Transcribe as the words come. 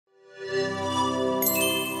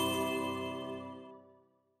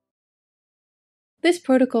This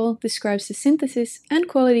protocol describes the synthesis and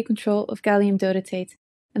quality control of gallium dotatate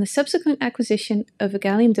and the subsequent acquisition of a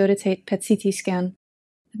gallium dotatate PET-CT scan.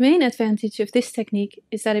 The main advantage of this technique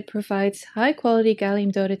is that it provides high-quality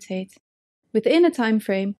gallium dotatate within a time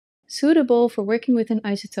frame suitable for working with an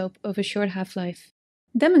isotope of a short half-life.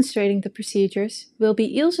 Demonstrating the procedures will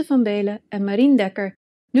be Ilse van Belen and Marine Dekker,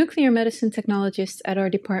 nuclear medicine technologists at our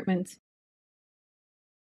department.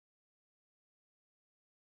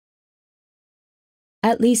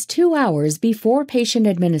 At least 2 hours before patient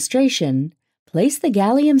administration, place the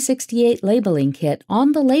gallium-68 labeling kit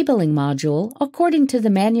on the labeling module according to the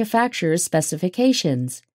manufacturer's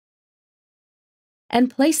specifications, and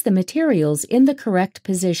place the materials in the correct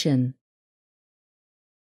position.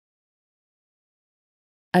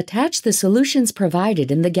 Attach the solutions provided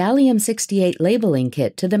in the gallium-68 labeling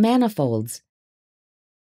kit to the manifolds,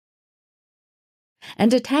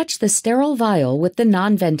 and attach the sterile vial with the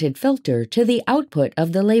non-vented filter to the output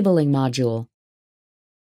of the labeling module.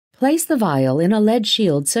 Place the vial in a lead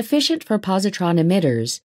shield sufficient for positron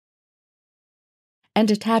emitters,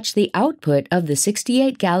 and attach the output of the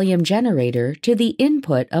 68 gallium generator to the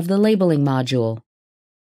input of the labeling module.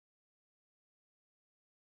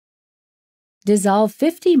 Dissolve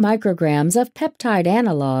 50 micrograms of peptide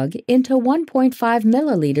analog into 1.5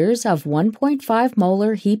 milliliters of 1.5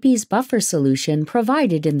 molar Heepies buffer solution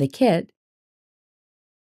provided in the kit,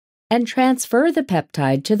 and transfer the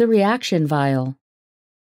peptide to the reaction vial.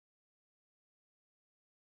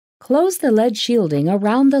 Close the lead shielding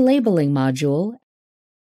around the labeling module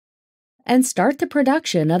and start the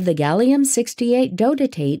production of the gallium-68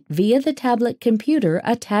 dotatate via the tablet computer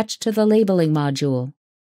attached to the labeling module.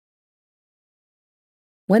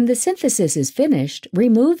 When the synthesis is finished,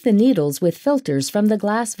 remove the needles with filters from the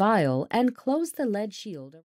glass vial and close the lead shield.